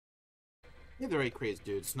Hey there, crazy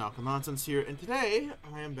dudes, Nonicle Nonsense here, and today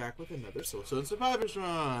I am back with another Soulstone Survivors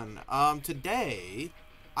run. Today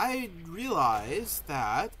I realized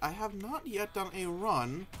that I have not yet done a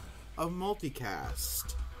run of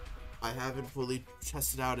multicast. I haven't fully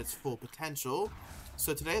tested out its full potential,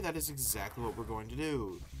 so today that is exactly what we're going to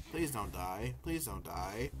do. Please don't die, please don't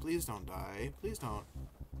die, please don't die, please don't.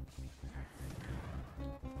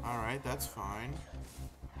 Alright, that's fine.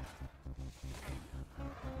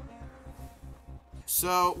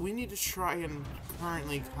 So, we need to try and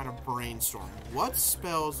currently kind of brainstorm what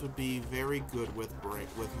spells would be very good with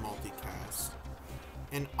multicast.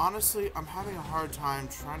 And honestly, I'm having a hard time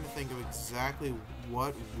trying to think of exactly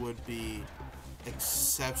what would be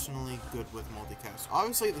exceptionally good with multicast.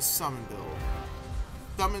 Obviously, the summon build.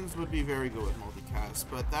 Summons would be very good with multicast,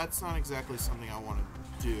 but that's not exactly something I want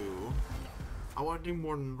to do. I want to do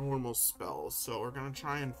more normal spells, so we're going to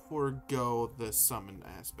try and forego the summon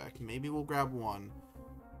aspect. Maybe we'll grab one,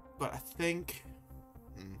 but I think...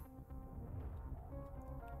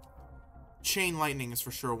 Chain Lightning is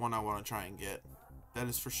for sure one I want to try and get. That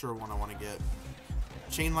is for sure one I want to get.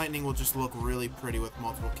 Chain Lightning will just look really pretty with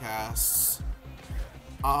multiple casts.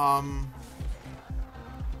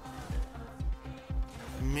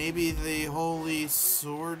 Maybe the Holy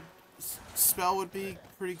Sword spell would be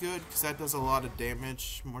pretty good, because that does a lot of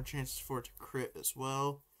damage. More chances for it to crit as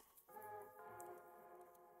well.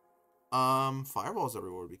 Fireballs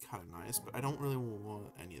everywhere would be kind of nice, but I don't really want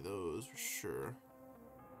any of those for sure.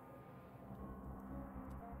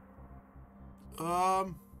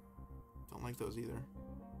 Don't like those either.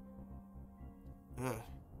 Ugh.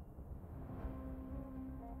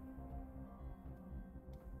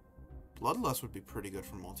 Bloodlust would be pretty good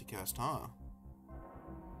for multicast, huh?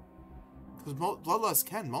 Because Bloodlust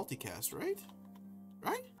can multicast, right?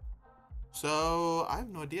 Right? So, I have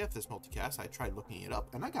no idea if this multicast. I tried looking it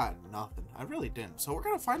up, and I got nothing. I really didn't. So, we're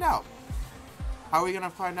going to find out. How are we going to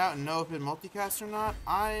find out and know if it multicasts or not?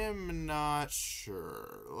 I am not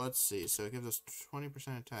sure. Let's see. So, it gives us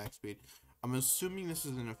 20% attack speed. I'm assuming this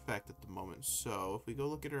is in effect at the moment. So, if we go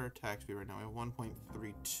look at our attack speed right now, we have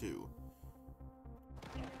 1.32.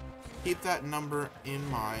 Keep that number in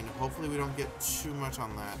mind. Hopefully we don't get too much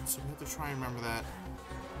on that. So we have to try and remember that.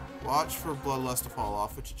 Watch for Bloodlust to fall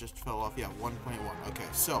off, which it just fell off. Yeah, 1.1. Okay,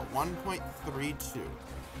 so 1.32.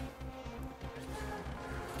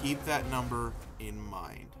 Keep that number in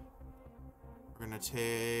mind. We're going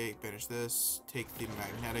to banish this, take the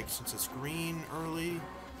magnetic since it's green early.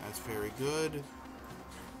 That's very good.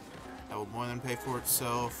 That will more than pay for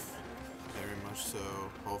itself. Very much so,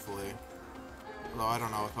 hopefully. Although I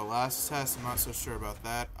don't know, with the last test, I'm not so sure about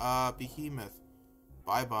that. Behemoth.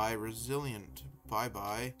 Bye-bye. Resilient.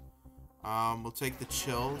 Bye-bye. We'll take the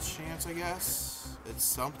chill chance, I guess. It's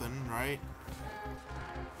something, right?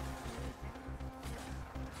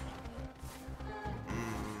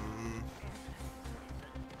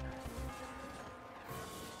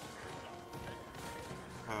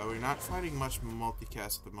 We're not fighting much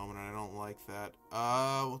multicast at the moment, and I don't like that.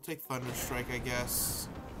 We'll take Thunder Strike, I guess.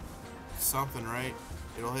 Something, right?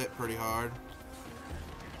 It'll hit pretty hard.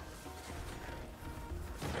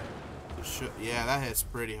 Yeah, that hits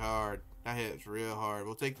pretty hard. That hits real hard.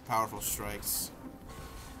 We'll take the Powerful Strikes.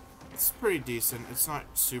 It's pretty decent. It's not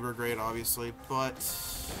super great, obviously, but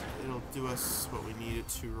it'll do us what we need it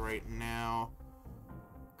to right now.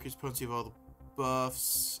 Increase potency of all the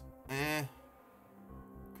buffs.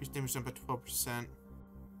 Increase damage jump at 12%.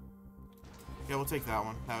 Yeah, we'll take that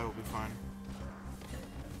one. That will be fine.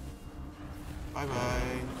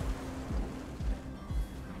 Bye-bye.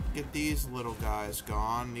 Get these little guys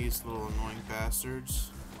gone. These little annoying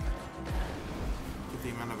bastards. Get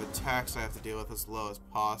the amount of attacks I have to deal with as low as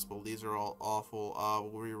possible. These are all awful.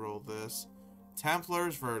 We'll reroll this.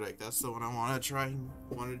 Templar's Verdict. That's the one I wanted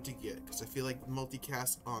to get. Because I feel like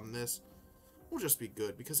multicast on this will just be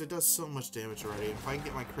good. Because it does so much damage already. If I can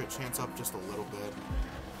get my crit chance up just a little bit.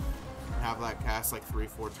 And have that cast like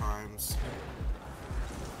 3-4 times.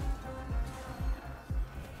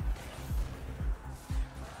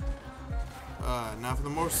 Now for the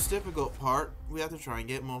most difficult part, we have to try and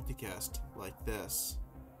get multicast, like this.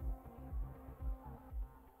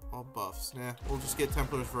 All buffs. Nah, we'll just get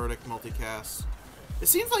Templar's Verdict multicast. It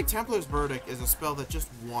seems like Templar's Verdict is a spell that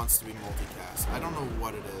just wants to be multicast. I don't know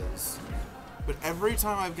what it is. But every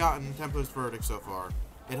time I've gotten Templar's Verdict so far,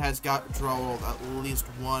 it has drawn at least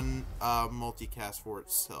one multicast for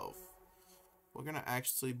itself. We're going to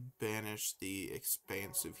actually banish the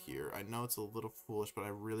expansive here. I know it's a little foolish, but I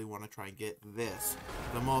really want to try and get this.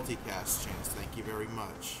 The multicast chance. Thank you very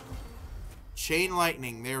much. Chain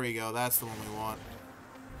Lightning. There we go. That's the one we want.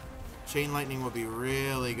 Chain Lightning would be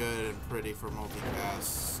really good and pretty for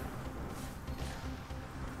multicast.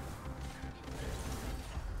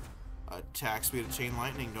 Attack speed of Chain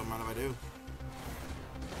Lightning, don't mind if I do.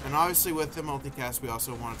 And obviously with the multicast, we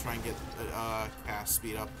also want to try and get cast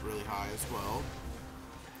speed up really high as well.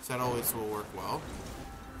 So that always will work well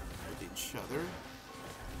with each other.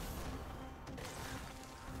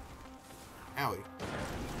 Owie.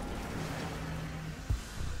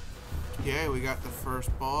 Okay, we got the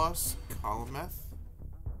first boss, Colometh.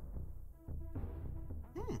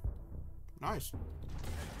 Nice.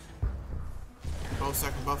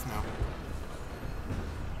 12-second buff now.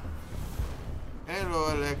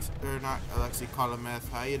 Hello, Alexi Colometh.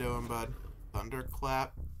 How you doing, bud?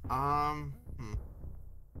 Thunderclap. I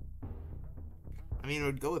mean, it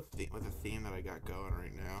would go with the theme that I got going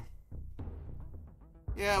right now.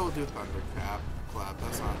 Yeah, we'll do Thunderclap.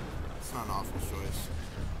 That's not an awful choice.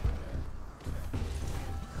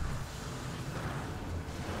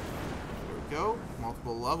 There we go.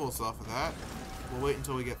 Multiple levels off of that. We'll wait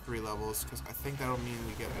until we get 3 levels, because I think that'll mean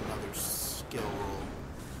we get another skill roll.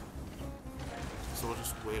 So we'll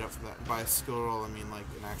just wait up for that. By a skill roll, I mean like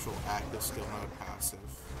an actual active skill, not a passive.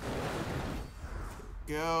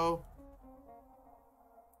 There we go.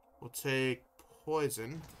 We'll take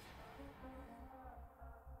Poison.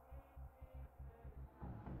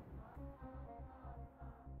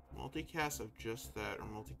 Multicast of just that, or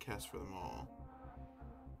multicast for them all.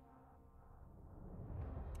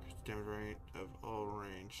 Damage rate of all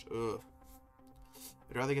range. Ugh.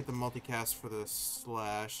 I'd rather get the multicast for the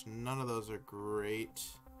slash. None of those are great.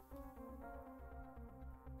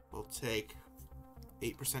 We'll take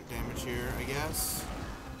 8% damage here, I guess.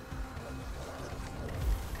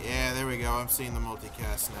 Yeah, there we go. I'm seeing the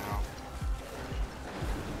multicast now.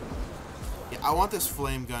 Yeah, I want this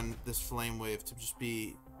flame gun, this flame wave to just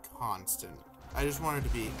be constant. I just want it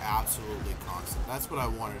to be absolutely constant. That's what I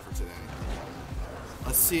wanted for today.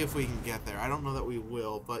 Let's see if we can get there. I don't know that we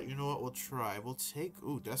will, but you know what? We'll try. We'll take...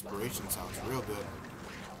 Ooh, Desperation sounds real good.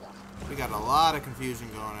 We got a lot of confusion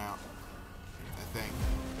going out, I think.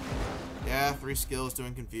 Yeah, 3 skills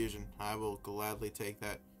doing confusion. I will gladly take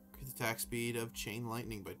that. Increase attack speed of Chain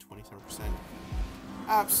Lightning by 27%.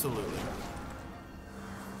 Absolutely.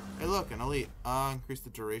 Hey, look, an elite. Increase the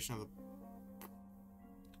duration of the...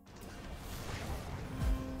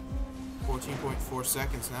 14.4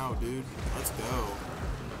 seconds now, dude. Let's go.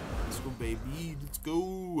 Let's go, baby. Let's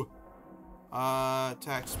go.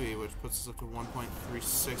 Attack speed, which puts us up to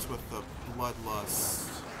 1.36 with the Bloodlust.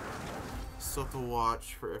 Still have to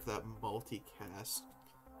watch for if that multicast.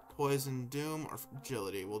 Poison, Doom, or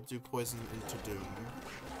Agility. We'll do Poison into Doom.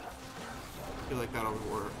 I feel like that'll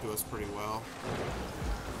do us pretty well.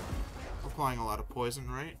 We're applying a lot of poison,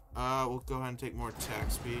 right? We'll go ahead and take more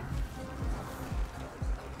attack speed.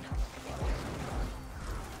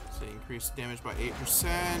 Increase damage by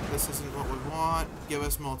 8%. This isn't what we want. Give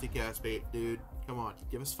us multicast, bait, dude. Come on.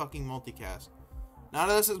 Give us fucking multicast. None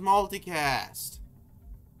of this is multicast.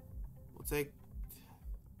 We'll take...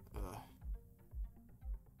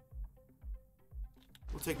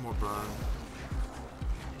 we'll take more burn.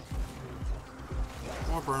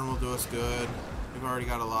 More burn will do us good. We've already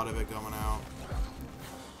got a lot of it going out.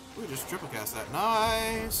 We just triple cast that.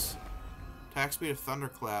 Nice! Attack speed of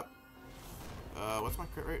Thunderclap. What's my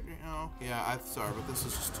crit rate right now? Yeah, I'm sorry, but this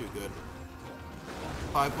is just too good.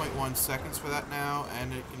 5.1 seconds for that now,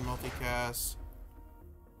 and it can multicast.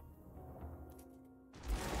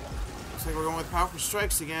 Looks like we're going with Powerful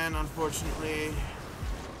Strikes again, unfortunately.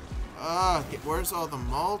 Where's all the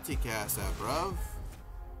multicast at, bruv?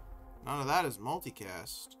 None of that is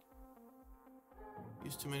multicast.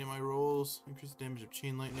 Use too many of my rolls. Increase the damage of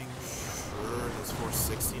Chain Lightning. Sure, that's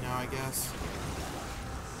 460 now, I guess.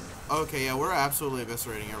 Okay, yeah, we're absolutely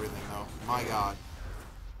eviscerating everything, though. My god.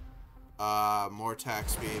 More attack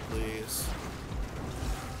speed, please.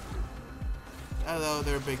 Hello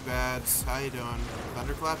there, big bads. How you doing?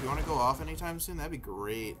 Thunderclap, you want to go off anytime soon? That'd be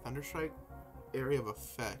great. Thunderstrike, area of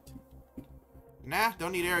effect. Nah,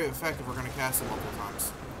 don't need area of effect if we're going to cast it multiple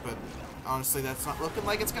times. But honestly, that's not looking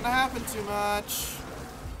like it's going to happen too much.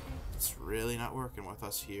 It's really not working with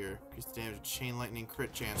us here. Increase the damage of Chain Lightning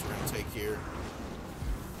crit chance we're going to take here.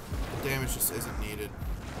 Damage just isn't needed.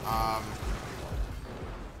 I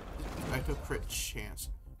took crit chance.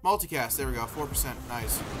 Multicast, there we go, 4%,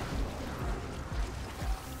 nice.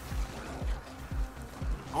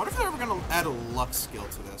 I wonder if they're ever going to add a luck skill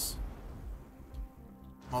to this.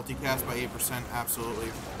 Multicast by 8%,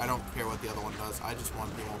 absolutely. I don't care what the other one does, I just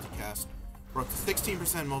want the multicast. We're up to 16%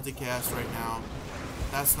 multicast right now.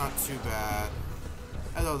 That's not too bad.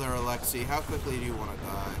 Hello there, Alexi. How quickly do you want to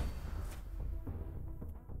die?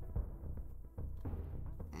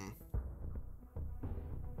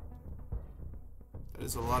 That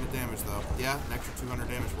is a lot of damage, though. Yeah, an extra 200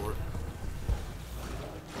 damage for it.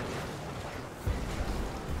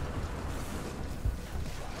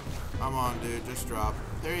 Come on, dude. Just drop.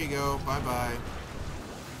 There you go. Bye-bye.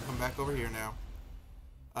 Come back over here now.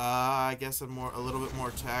 I guess a little bit more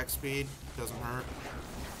attack speed. Doesn't hurt.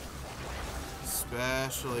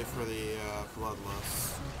 Especially for the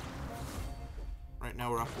Bloodlust. Right now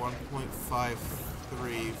we're up 1.53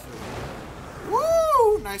 for the...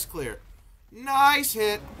 Woo! Nice clear. Nice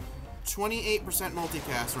hit. 28%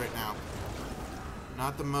 multicast right now.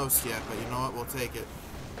 Not the most yet, but you know what? We'll take it.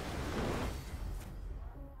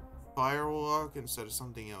 Firewalk instead of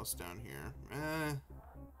something else down here.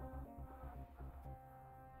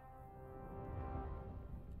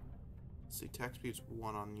 Let's see, attack speed's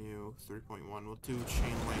 1 on you, 3.1. We'll do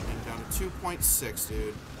chain lightning down to 2.6,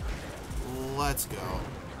 dude. Let's go.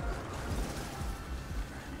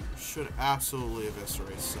 Should absolutely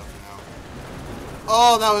eviscerate stuff now.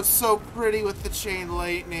 Oh, that was so pretty with the chain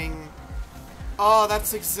lightning. Oh,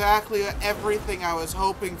 that's exactly everything I was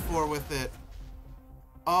hoping for with it.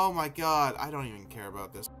 Oh my god, I don't even care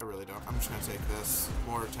about this. I really don't. I'm just gonna take this.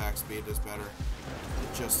 More attack speed is better.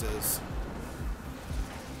 It just is.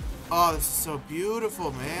 Oh, this is so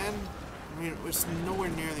beautiful, man. I mean, it's nowhere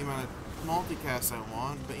near the amount of multicast I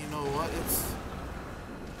want, but you know what? It's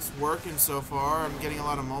working so far. I'm getting a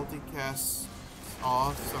lot of multicasts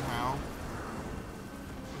off somehow.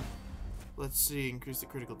 Let's see, increase the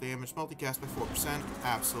critical damage. Multicast by 4%.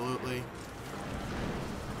 Absolutely.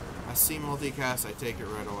 I see multicast, I take it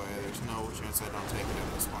right away. There's no chance I don't take it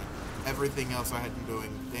at this point. Everything else I had been doing,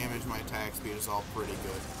 damage, my attack speed is all pretty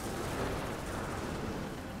good.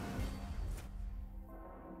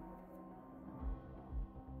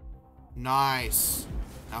 Nice.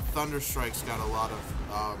 Now Thunderstrike's got a lot of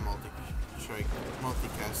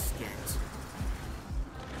multicast chance.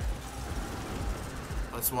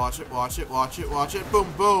 Let's watch it, watch it, watch it, watch it. Boom,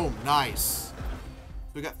 boom. Nice.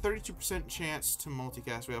 So we got 32% chance to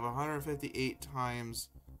multicast. We have 158 times.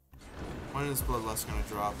 When is Bloodlust gonna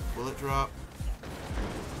drop? Will it drop?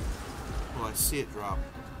 Will I see it drop?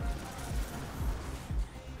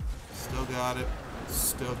 Still got it.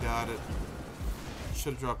 Still got it.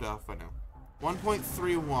 Should have dropped off by now.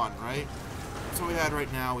 1.31, right? That's what we had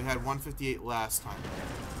right now. We had 158 last time.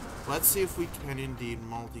 Let's see if we can indeed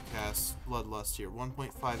multicast Bloodlust here.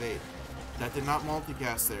 1.58. That did not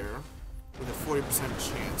multicast there with a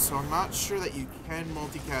 40% chance. So I'm not sure that you can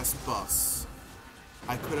multicast buffs.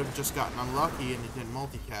 I could have just gotten unlucky and it didn't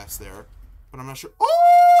multicast there. But I'm not sure.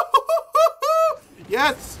 Oh!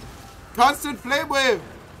 Yes! Constant Flame Wave!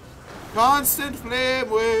 Constant Flame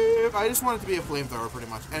Wave! I just want it to be a flamethrower pretty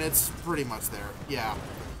much. And it's pretty much there. Yeah.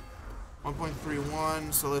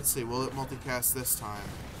 1.31. So let's see. Will it multicast this time?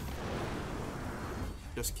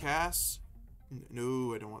 Just cast?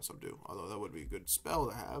 No, I don't want subdue. Although that would be a good spell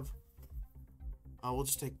to have. We'll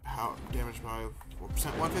just take power damage by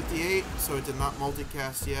 4%. 158. So it did not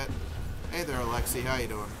multicast yet. Hey there, Alexi. How you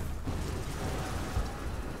doing?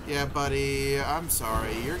 Yeah, buddy. I'm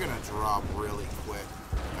sorry. You're gonna drop really quick.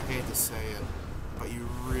 I hate to say it, but you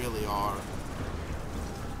really are.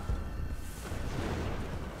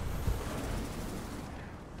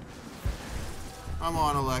 Come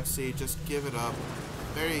on, Alexi. Just give it up.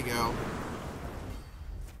 There you go.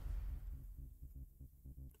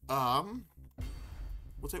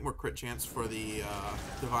 We'll take more crit chance for the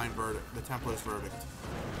Divine Verdict, the Templar's Verdict.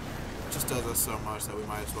 It just does us so much that we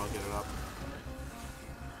might as well get it up.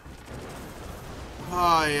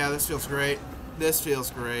 Oh yeah, this feels great. This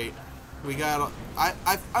feels great. We got.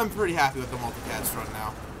 I'm pretty happy with the multicast run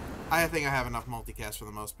now. I think I have enough multicast for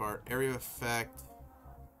the most part. Area of effect.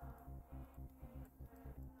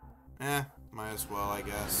 Might as well, I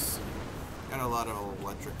guess. Got a lot of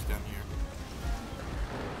electrics down here.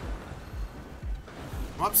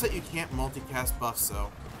 I'm upset you can't multicast buffs,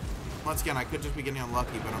 though. Once again, I could just be getting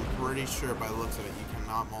unlucky, but I'm pretty sure by the looks of it, you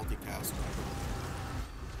cannot multicast.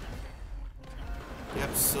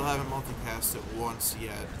 Yep, still haven't multicast it once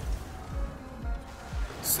yet.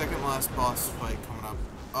 Second last boss fight coming up.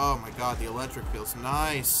 Oh my god, the electric feels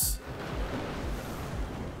nice.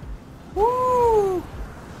 Woo!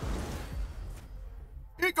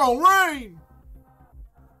 It gon' rain!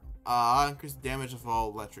 Increase the damage of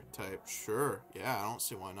all electric type. Sure. Yeah, I don't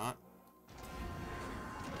see why not.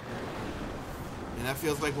 And that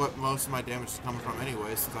feels like what most of my damage is coming from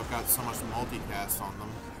anyway, since I've got so much multicast on them.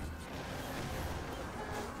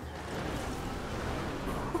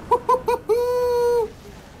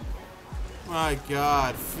 My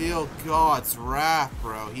god, feel God's wrath,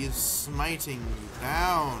 bro. He's smiting you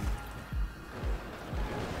down.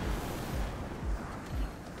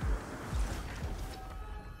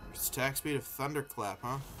 attack speed of Thunderclap,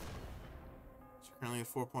 huh? It's currently at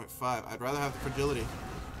 4.5. I'd rather have the fragility.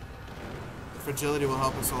 The fragility will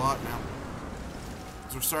help us a lot now.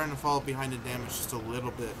 Because we're starting to fall behind in damage just a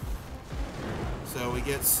little bit. So we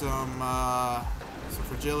get some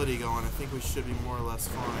fragility going. I think we should be more or less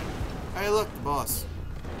fine. Hey, look, the boss.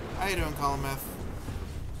 How you doing, Colometh?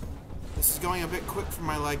 This is going a bit quick for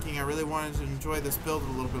my liking. I really wanted to enjoy this build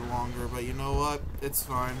a little bit longer, but you know what? It's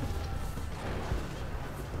fine.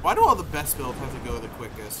 Why do all the best builds have to go the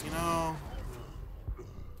quickest? You know,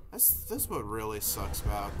 that's what really sucks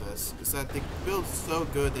about this. Is that the build's so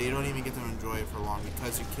good that you don't even get to enjoy it for long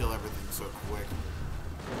because you kill everything so quick.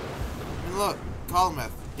 I mean, look, Colometh,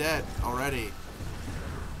 dead already.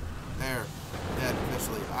 There, dead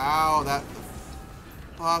officially. Ow, that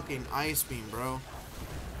fucking ice beam, bro.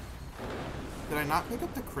 Did I not pick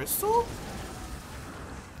up the crystal?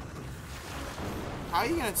 How are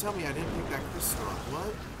you gonna tell me I didn't pick that crystal up?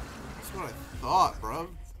 What? That's what I thought, bro.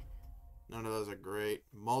 None of those are great.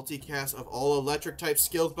 Multicast of all electric type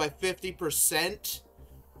skills by 50%?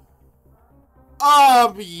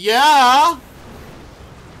 Yeah!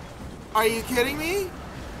 Are you kidding me?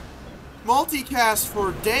 Multicast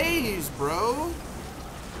for days, bro.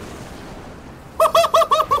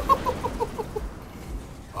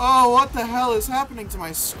 Oh, what the hell is happening to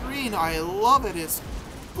my screen? I love it. It's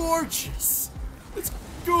gorgeous. It's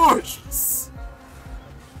gorgeous.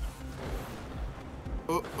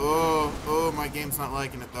 Oh, my game's not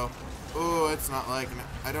liking it, though. Oh, it's not liking it.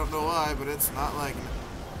 I don't know why, but it's not liking it.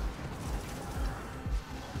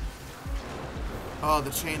 Oh, the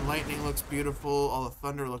chain lightning looks beautiful. All the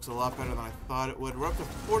thunder looks a lot better than I thought it would. We're up to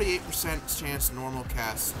 48% chance normal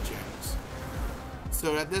cast chance.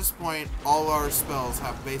 So at this point, all our spells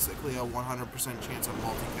have basically a 100% chance of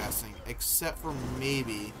multicasting, except for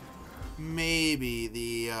maybe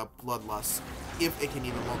the Bloodlust, if it can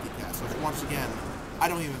even multicast. Which, once again, I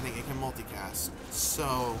don't even think it can multicast.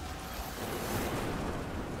 So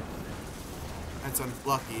that's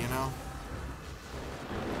unlucky, you know?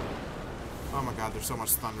 Oh my god, there's so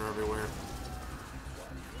much thunder everywhere.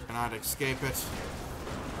 You cannot escape it.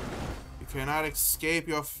 You cannot escape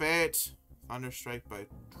your fate. Thunder strike by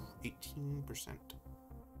 18%.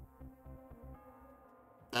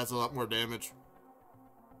 That's a lot more damage.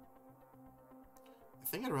 I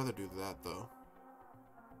think I'd rather do that, though.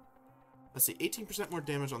 Let's see, 18% more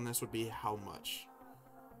damage on this would be how much?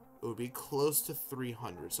 It would be close to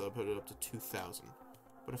 300, so I'll put it up to 2,000.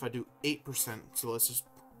 But if I do 8%, so let's just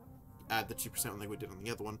add the 2% like we did on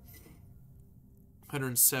the other one.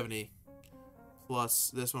 170. Plus,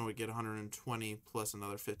 this one would get 120, plus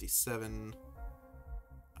another 57.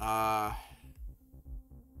 Yeah,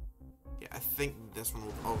 I think this one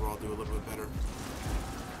will overall do a little bit better.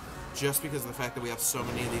 Just because of the fact that we have so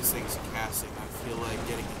many of these things casting, I feel like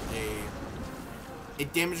getting a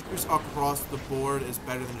damage increase across the board is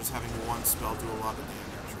better than just having one spell do a lot of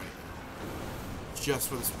damage right now. Just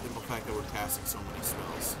for the simple fact that we're casting so many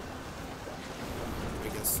spells. I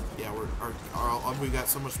guess, yeah, we got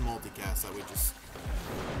so much multicast that we just...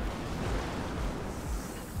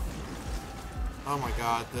 Oh my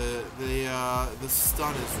god, the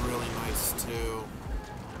stun is really nice too.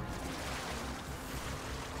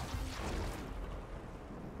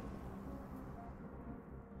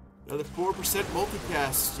 Another 4%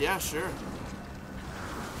 multicast, yeah, sure.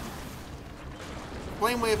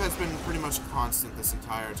 Flame Wave has been pretty much constant this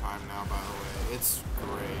entire time now, by the way. It's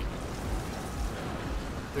great.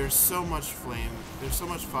 There's so much flame, there's so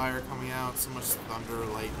much fire coming out, so much thunder,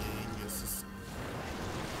 lightning, it's just...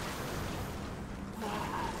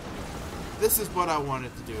 This is what I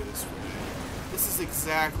wanted to do this day. This is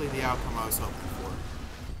exactly the outcome I was hoping for.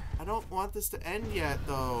 I don't want this to end yet,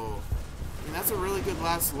 though. I mean, that's a really good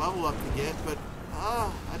last level up to get, but,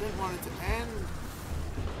 I didn't want it to end.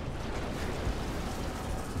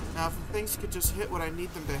 Now, if things could just hit what I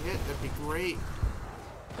need them to hit, that'd be great.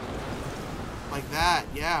 Like that,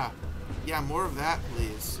 yeah. Yeah, more of that,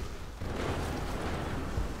 please.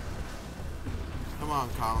 Come on,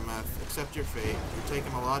 Colometh. Accept your fate. You're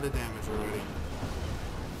taking a lot of damage already.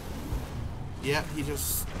 Yep, he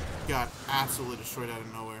just got absolutely destroyed out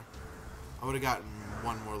of nowhere. I would have gotten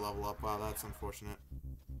one more level up. Wow, that's unfortunate.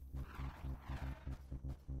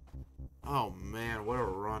 Oh, man. What a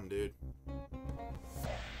run, dude.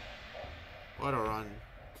 What a run.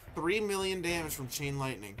 3 million damage from Chain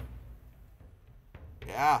Lightning.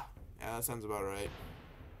 Yeah. Yeah, that sounds about right.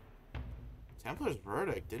 Templar's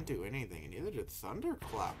Verdict didn't do anything, and neither did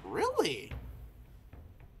Thunderclap. Really?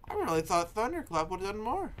 I really thought Thunderclap would have done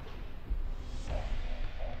more.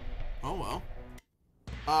 Oh well.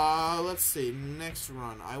 Let's see. Next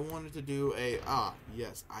run. I wanted to do a...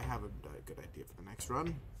 yes. I have a good idea for the next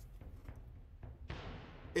run.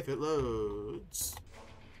 If it loads.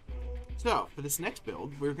 So, for this next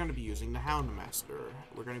build, we're going to be using the Houndmaster.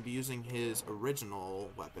 We're going to be using his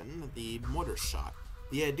original weapon, the Mortar Shot.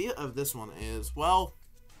 The idea of this one is, well,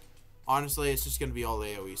 honestly, it's just going to be all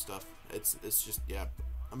AoE stuff. It's just, yeah,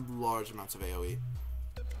 large amounts of AoE.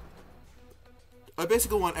 I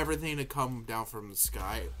basically want everything to come down from the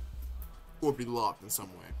sky or be locked in some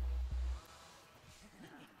way.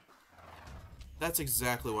 That's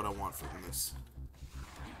exactly what I want from this.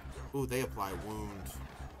 Ooh, they apply wound.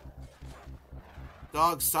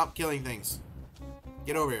 Dog, stop killing things.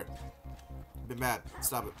 Get over here. Been bad.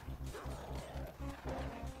 Stop it.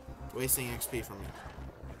 Wasting XP from me.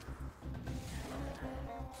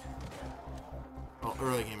 Well,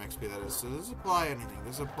 early game XP, that is. So does this apply anything?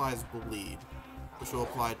 This applies bleed, which will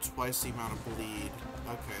apply twice the amount of bleed.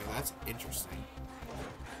 Okay, that's interesting.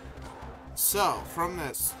 So, from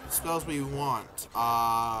this, spells we want,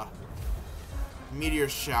 Meteor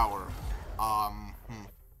Shower.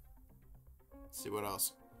 Let's see what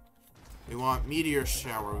else. We want Meteor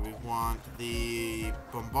Shower. We want the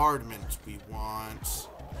Bombardment. We want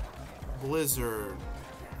Blizzard.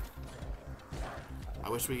 I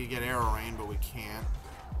wish we could get Arrow Rain, but we can't.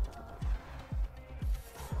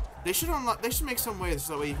 They should unlock. They should make some way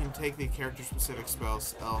so that way you can take the character-specific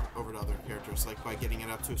spells over to other characters, like by getting it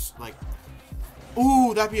up to like.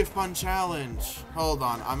 Ooh, that'd be a fun challenge. Hold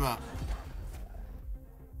on,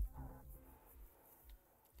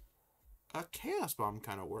 a Chaos Bomb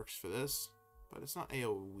kind of works for this, but it's not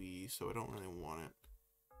AoE, so I don't really want it.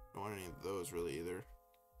 I don't want any of those really either.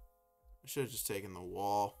 I should have just taken the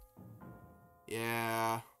wall.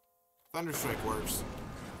 Yeah, Thunderstrike works.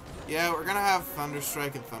 Yeah, we're gonna have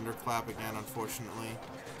Thunderstrike and Thunderclap again, unfortunately,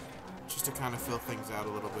 just to kind of fill things out a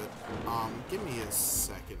little bit. Give me a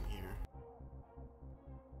second here.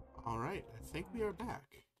 All right, I think we are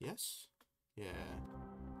back. Yes? Yeah.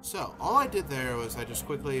 So, all I did there was I just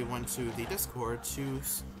quickly went to the Discord to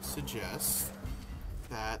suggest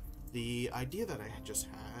that the idea that I just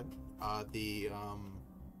had, God,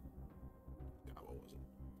 what was it?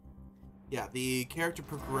 Yeah, the character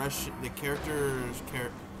progression, the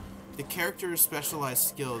character's specialized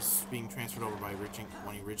skills being transferred over by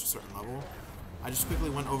when you reach a certain level. I just quickly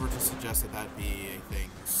went over to suggest that that be a thing.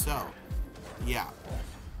 So, yeah.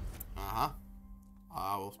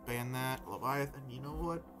 We'll ban that. Leviathan, you know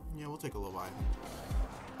what? Yeah, we'll take a Leviathan.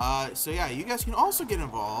 So yeah, you guys can also get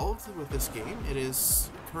involved with this game. It is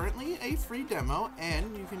currently a free demo,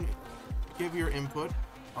 and you can give your input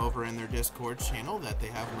over in their Discord channel that they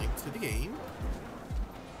have linked to the game.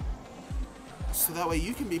 So that way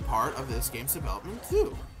you can be part of this game's development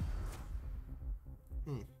too.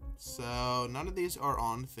 So none of these are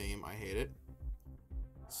on theme. I hate it.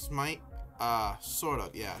 Smite. Sort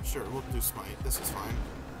of. Yeah, sure. We'll do Smite. This is fine.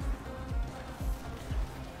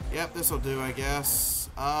 Yep, this'll do, I guess.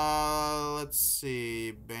 Let's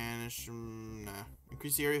see. Banish. Nah.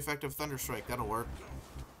 Increase the area effect of Thunderstrike. That'll work.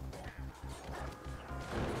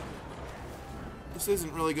 This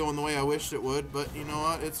isn't really going the way I wished it would, but you know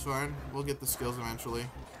what? It's fine. We'll get the skills eventually.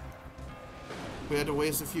 We had to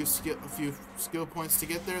waste a few skill points to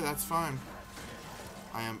get there. That's fine.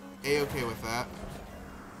 I am a-okay with that.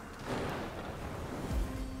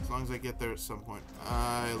 As long as I get there at some point.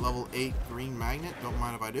 Level 8 green magnet. Don't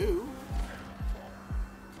mind if I do.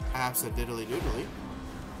 Absa-diddly doodly.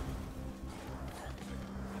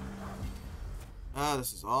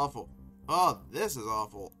 This is awful. Oh, this is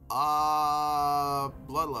awful.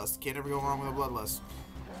 Bloodlust. Can't ever go wrong with a Bloodlust.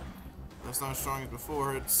 That's not as strong as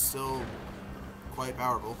before. It's still quite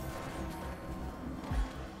powerful.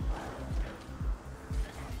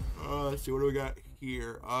 Let's see, what do we got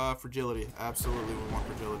here? Fragility. Absolutely, we want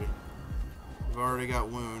fragility. We've already got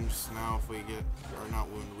wounds. Now if we get, or not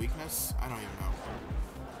wound, weakness? I don't even know.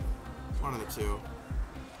 One of the two.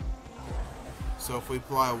 So if we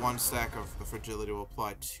apply 1 stack of the fragility, we'll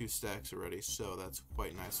apply 2 stacks already. So that's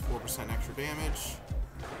quite nice. 4% extra damage.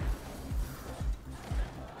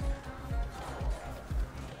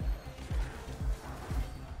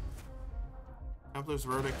 Templar's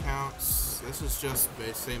Verdict counts. This is just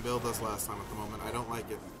the same build as last time at the moment. I don't like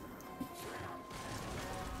it.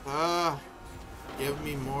 Give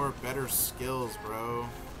me more better skills, bro.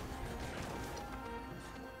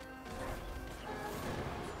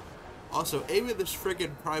 Also, aiming this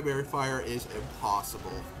freaking primary fire is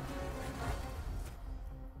impossible.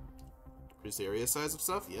 Increase the area size of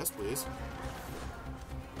stuff? Yes, please.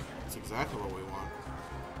 That's exactly what we want.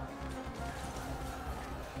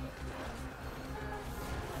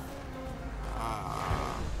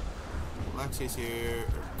 Lexi's here.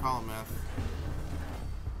 Or Colometh.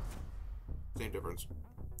 Same difference.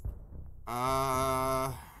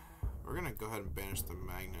 We're gonna go ahead and banish the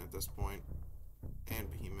Magnet at this point. And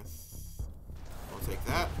Behemoth. We'll take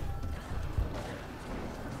that.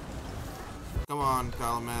 Come on,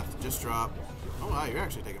 Colometh. Just drop. Oh wow, you're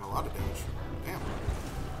actually taking a lot of damage. Damn.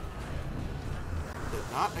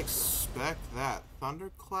 Did not expect that.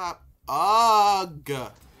 Thunderclap.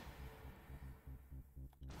 Ugh!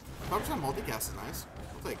 100% multicast is nice.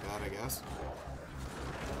 I'll take that, I guess.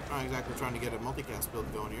 Not exactly trying to get a multicast build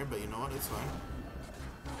going here, but you know what? It's fine.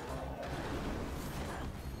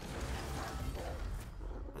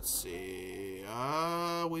 Let's see.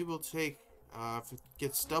 We will take. If it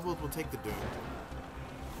gets doubled, we'll take the Doom.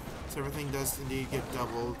 So everything does indeed get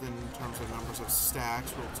doubled in terms of numbers of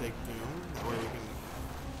stacks. We'll take Doom. That way we can.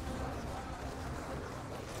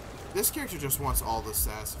 This character just wants all the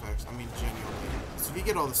status effects. I mean, genuinely. So if you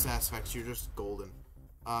get all the status effects, you're just golden.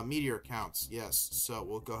 Meteor counts, yes. So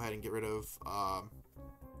we'll go ahead and get rid of.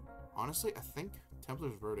 Honestly, I think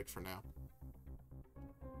Templar's Verdict for now.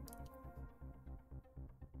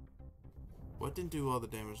 What didn't do all the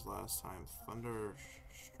damage last time? Thunder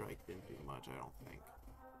Strike didn't do much, I don't think.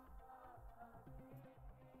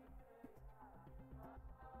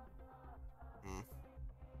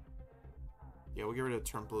 Yeah, we'll get rid of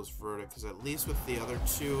Templar's Verdict, because at least with the other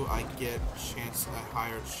two, I get a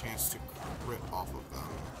higher chance to crit off of them.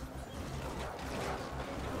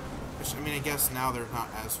 Which, I mean, I guess now they're not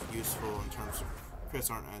as useful in terms of crits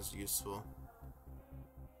aren't as useful.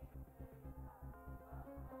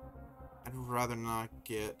 I'd rather not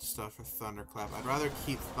get stuff for Thunderclap. I'd rather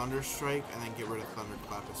keep Thunderstrike and then get rid of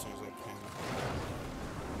Thunderclap as soon as I can.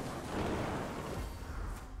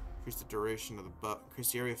 Increase the duration of the buff.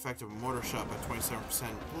 Increase the area effect of a mortar shot by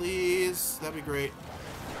 27%. Please! That'd be great.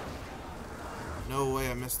 No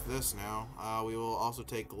way I missed this now. We will also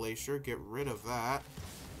take Glacier. Get rid of that.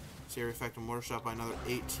 Increase the area effect of mortar shot by another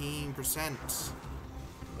 18%.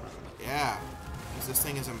 Yeah. Because this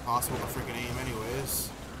thing is impossible to freaking aim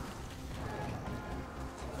anyways.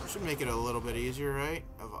 Should make it a little bit easier, right?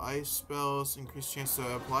 Of ice spells, increased chance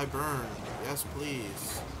to apply burn. Yes,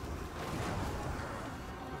 please.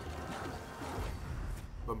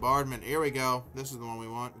 Bombardment. Here we go. This is the one we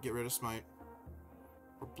want. Get rid of Smite.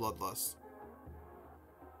 Or Bloodlust.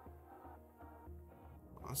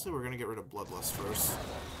 Honestly, we're gonna get rid of Bloodlust first.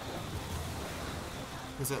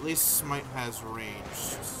 Because at least Smite has range.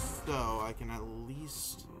 So I can at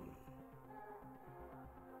least...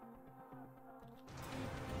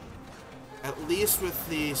 At least with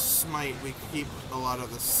the Smite, we keep a lot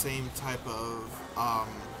of the same type of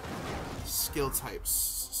skill types.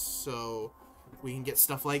 So we can get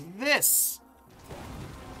stuff like this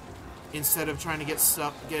instead of trying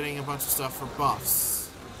to getting a bunch of stuff for buffs,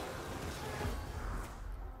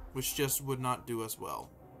 which just would not do us well.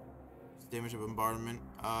 Damage of bombardment.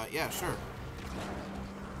 Yeah, sure.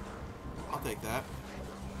 I'll take that.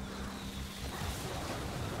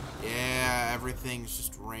 Yeah, everything's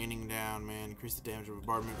just raining down, man. Increase the damage of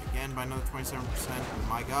bombardment again by another 27%. Oh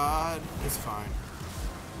my god, it's fine.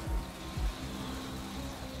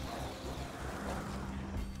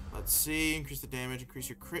 Let's see. Increase the damage. Increase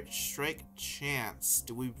your crit strike chance.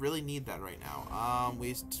 Do we really need that right now?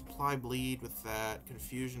 We supply bleed with that.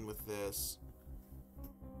 Confusion with this.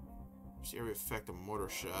 Area effect of mortar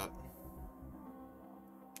shot.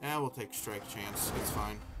 Yeah, we'll take strike chance. It's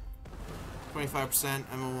fine. 25%,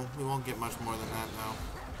 and we won't get much more than that now.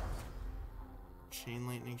 Chain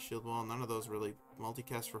lightning, shield wall, none of those really.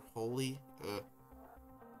 Multicast for holy.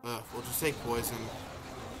 We'll just take poison.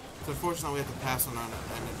 It's unfortunate we have to pass on an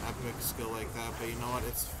epic skill like that, but you know what?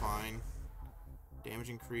 It's fine. Damage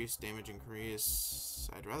increase, damage increase.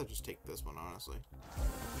 I'd rather just take this one, honestly.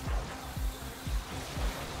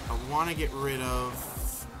 I want to get rid of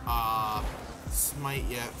Smite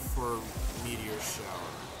yet for Meteor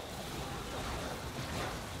Shower.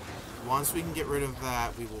 Once we can get rid of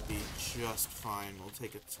that, we will be just fine. We'll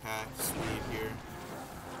take attack speed here.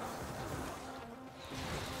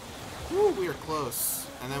 Woo, we are close.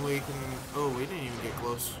 And then we can... Oh, we didn't even get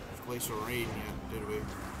close Glacial Rain yet, did we?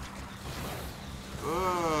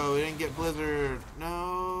 Oh, we didn't get Blizzard.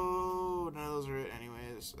 No, none of those are it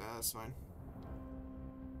anyways. That's fine.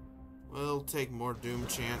 We'll take more Doom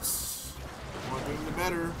chance. The more Doom, the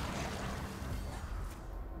better.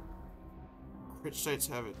 Crit sites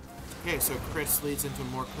have it. Okay, so crits leads into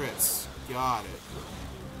more crits. Got it.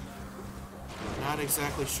 Not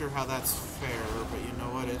exactly sure how that's fair, but you know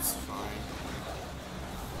what? It's fine.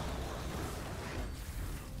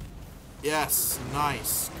 Yes,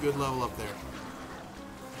 nice. Good level up there.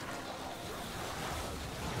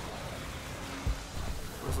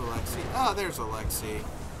 Alexi? Oh, there's Alexi.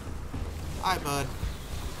 Hi, bud.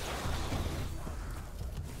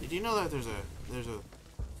 Did you know that there's a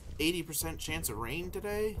 80% chance of rain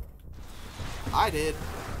today? I did.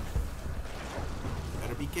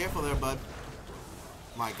 Better be careful there, bud.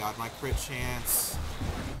 My god, my crit chance.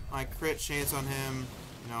 My crit chance on him.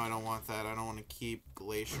 No, I don't want that. I don't want to keep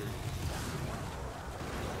Glacier.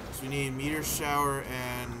 So we need Meteor Shower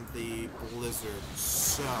and the Blizzard.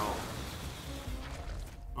 So,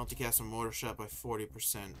 multicast and Mortar Shot by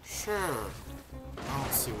 40%. Sure. I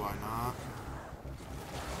don't see why not.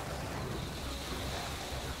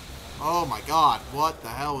 Oh my god, what the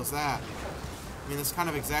hell was that? I mean, that's kind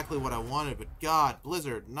of exactly what I wanted, but god,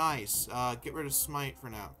 Blizzard, nice. Get rid of Smite for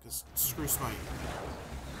now, because screw Smite.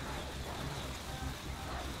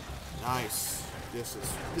 Nice. This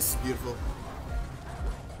is beautiful.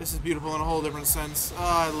 This is beautiful in a whole different sense. Oh,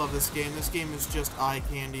 I love this game. This game is just eye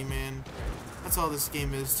candy, man. That's all this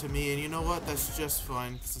game is to me, and you know what? That's just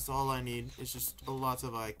fine, because it's all I need. It's just lots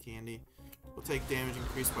of eye candy. We'll take damage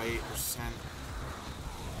increased by 8%.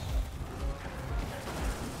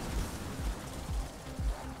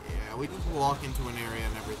 Yeah, we just walk into an area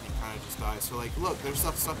and everything kind of just dies. So, like, look, there's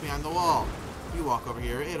stuff behind the wall. You walk over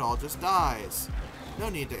here, it all just dies. No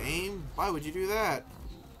need to aim. Why would you do that?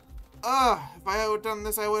 If I had done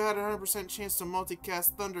this, I would have had a 100% chance to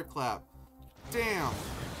multicast Thunderclap. Damn.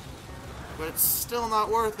 But it's still not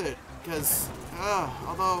worth it, because,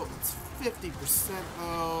 although it's 50%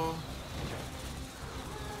 though.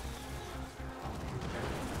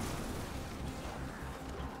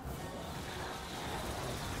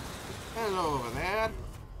 Hello over there.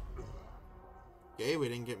 Okay, we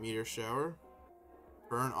didn't get Meteor Shower.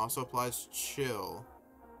 Burn also applies Chill.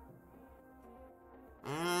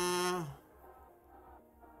 Nah.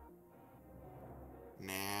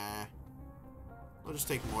 We'll just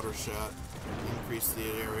take Mortar Shot. Increase the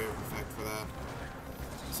area of effect for that.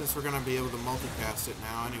 Since we're gonna be able to multicast it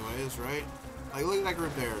now anyways, right? Like, look at that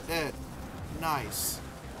group there. Dead. Nice.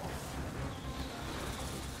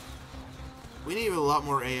 We need a lot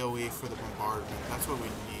more AoE for the bombardment. That's what we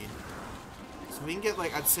need. So we can get,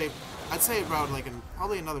 like, I'd say about, like,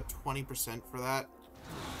 probably another 20% for that.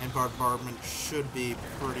 And bombardment should be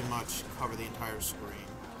pretty much cover the entire screen.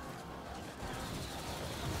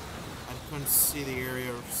 I couldn't see the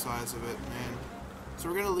area size of it, man. So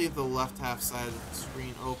we're gonna leave the left half side of the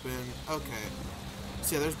screen open. Okay.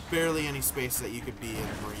 So yeah, there's barely any space that you could be in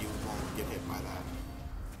where you won't get hit by that.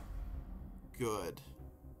 Good.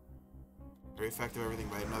 Very effective, everything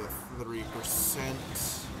by another 3%.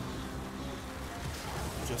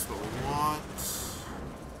 Just what we want.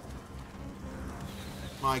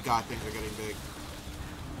 My god, things are getting big.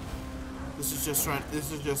 This is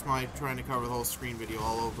just my trying to cover the whole screen video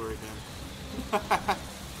all over again.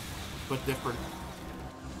 But different.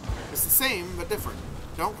 It's the same, but different.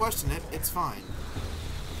 Don't question it, it's fine.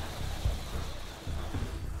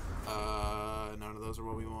 None of those are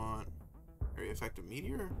what we want. Very effective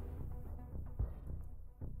meteor?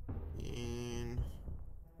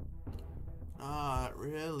 Not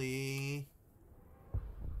really.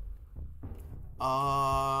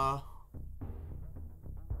 I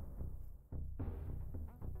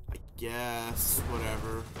guess,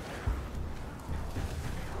 whatever.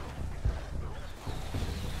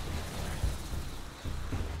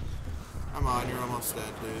 Come on, you're almost dead,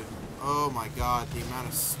 dude. Oh my god, the amount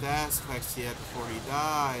of stats effects he had before he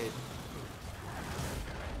died.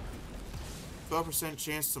 12%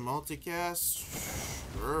 chance to multicast?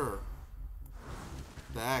 Sure.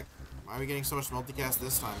 The heck? Why are we getting so much multicast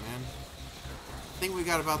this time, man? I think we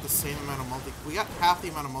got about the same amount of we got half the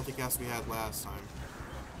amount of multicast we had last time.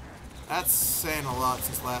 That's saying a lot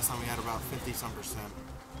since last time we had about 50-some%.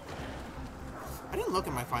 I didn't look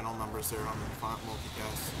at my final numbers there on the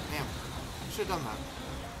multicast. Damn. I should have done that.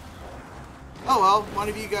 Oh well, one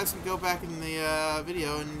of you guys can go back in the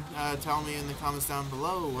video and tell me in the comments down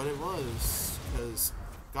below what it was. Because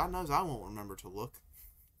God knows I won't remember to look.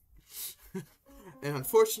 And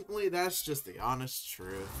unfortunately, that's just the honest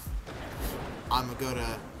truth. I'm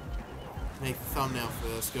gonna make the thumbnail for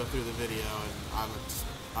this, go through the video, and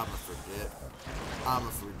I'm gonna forget.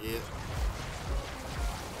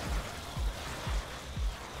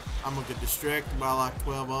 I'm gonna get distracted by like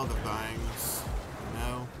 12 other things. You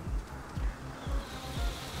know?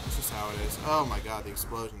 It's just how it is. Oh my god, the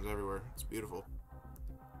explosions everywhere. It's beautiful.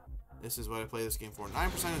 This is what I play this game for.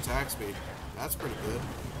 9% attack speed. That's pretty good.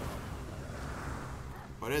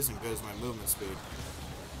 But it isn't good as my movement speed.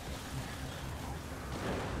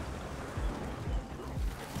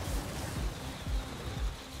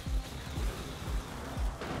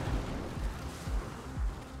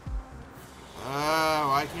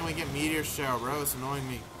 Why can't meteor shower, bro. It's annoying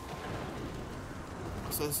me.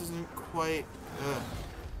 So this isn't quite...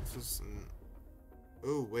 this is...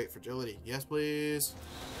 Ooh, wait, fragility. Yes, please.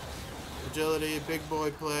 Fragility, big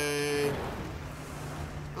boy play.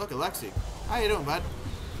 Look, Alexi. How you doing, bud?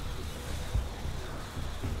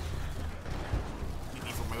 Give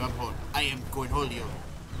me for my weapon. I am going to hold you.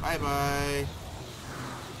 Bye-bye.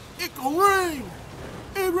 It can rain!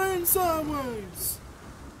 It rains sideways!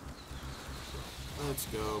 Let's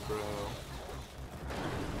go, bro.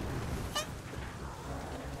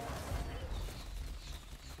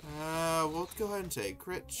 We'll go ahead and take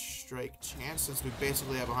crit strike chance since we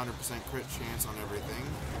basically have 100% crit chance on everything.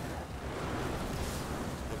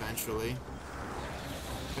 Eventually.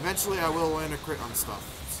 Eventually I will land a crit on stuff,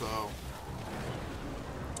 so...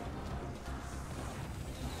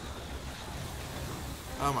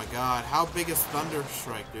 Oh my god, how big is Thunder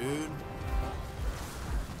Strike, dude?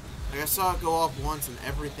 Like, I saw it go off once and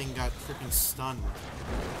everything got freaking stunned.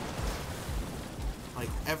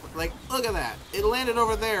 Like, look at that. It landed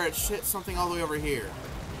over there. It hit something all the way over here.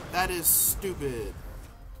 That is stupid.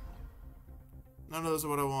 None of those are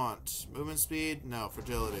what I want. Movement speed? No.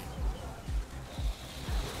 Fragility.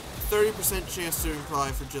 30% chance to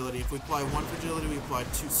apply fragility. If we apply 1 fragility, we apply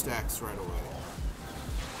 2 stacks right away.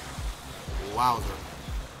 Wowzer.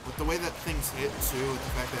 With the way that things hit, too, with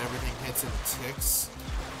the fact that everything hits and ticks.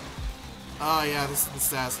 Oh, yeah, this is the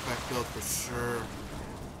status effect build for sure.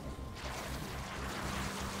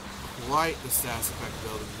 Quite the status effect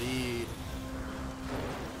build, indeed.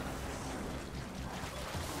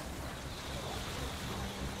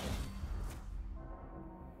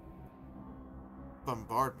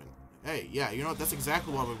 Bombardment. Hey, yeah, you know what? That's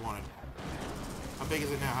exactly what we wanted. How big is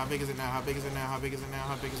it now? How big is it now? How big is it now? How big is it now?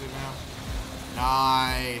 How big is it now?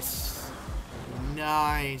 Nice.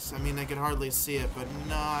 Nice. I mean, I can hardly see it, but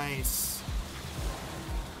nice.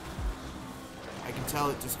 I can tell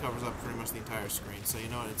it just covers up pretty much the entire screen, so you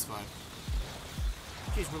know what? It's fine.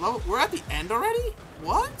 Jeez, we're at the end already?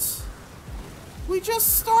 What? We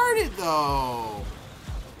just started, though.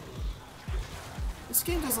 This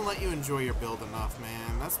game doesn't let you enjoy your build enough,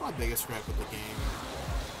 man. That's my biggest gripe with the game.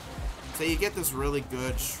 So you get this really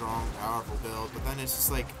good, strong, powerful build, but then it's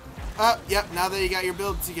just like, oh, yep, now that you got your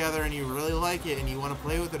build together and you really like it and you want to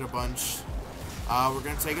play with it a bunch, we're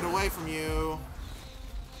going to take it away from you.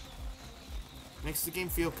 Makes the game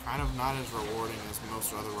feel kind of not as rewarding as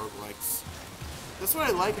most other roguelikes. That's what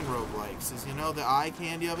I like in roguelikes, is, you know, the eye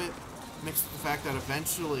candy of it, mixed with the fact that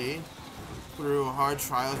eventually, through hard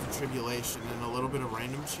trials and tribulation and a little bit of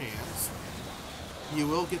random chance, you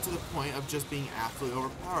will get to the point of just being absolutely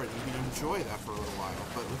overpowered. You can enjoy that for a little while.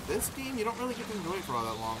 But with this game, you don't really get to enjoy it for all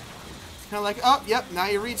that long. It's kind of like, oh, yep, now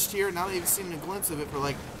you reached here. Now that you've seen a glimpse of it for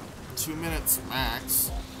like 2 minutes max,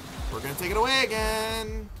 we're going to take it away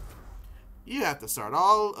again. You have to start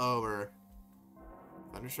all over.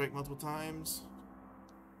 Thunderstrike multiple times.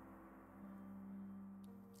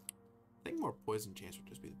 I think more poison chance would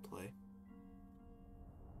just be the play.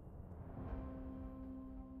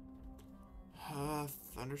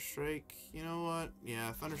 Thunderstrike. You know what?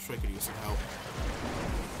 Yeah, Thunderstrike could use some help.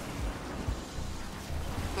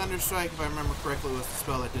 Thunderstrike, if I remember correctly, was the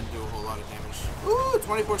spell that didn't do a whole lot of damage. Ooh,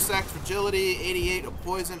 24 stacks fragility, 88 of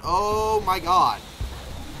poison. Oh my god.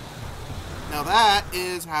 Now that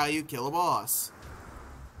is how you kill a boss.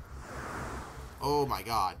 Oh my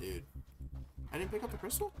god, dude. I didn't pick up the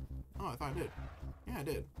crystal? Oh, I thought I did. Yeah, I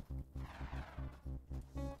did.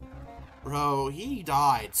 Bro, he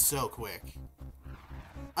died so quick.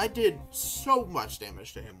 I did so much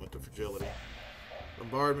damage to him with the fragility.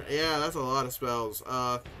 Bombardment. Yeah, that's a lot of spells.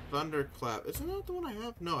 Thunderclap. Isn't that the one I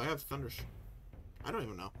have? No, I have I don't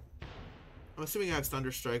even know. I'm assuming I have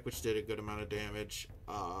Thunderstrike, which did a good amount of damage.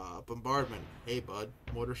 Bombardment. Hey, bud.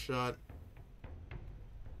 Mortar shot.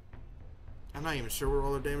 I'm not even sure where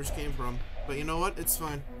all the damage came from. But you know what? It's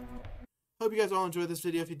fine. Hope you guys all enjoyed this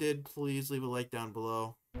video. If you did, please leave a like down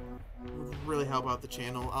below. It would really help out the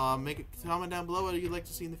channel. Make a comment down below what you'd like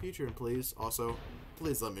to see in the future, and please also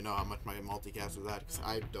let me know how much my multicast was at, because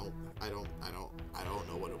I don't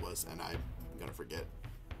know what it was, and I'm gonna forget.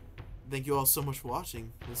 Thank you all so much for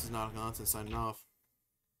watching. This is Nonicle signing off.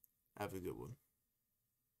 Have a good one.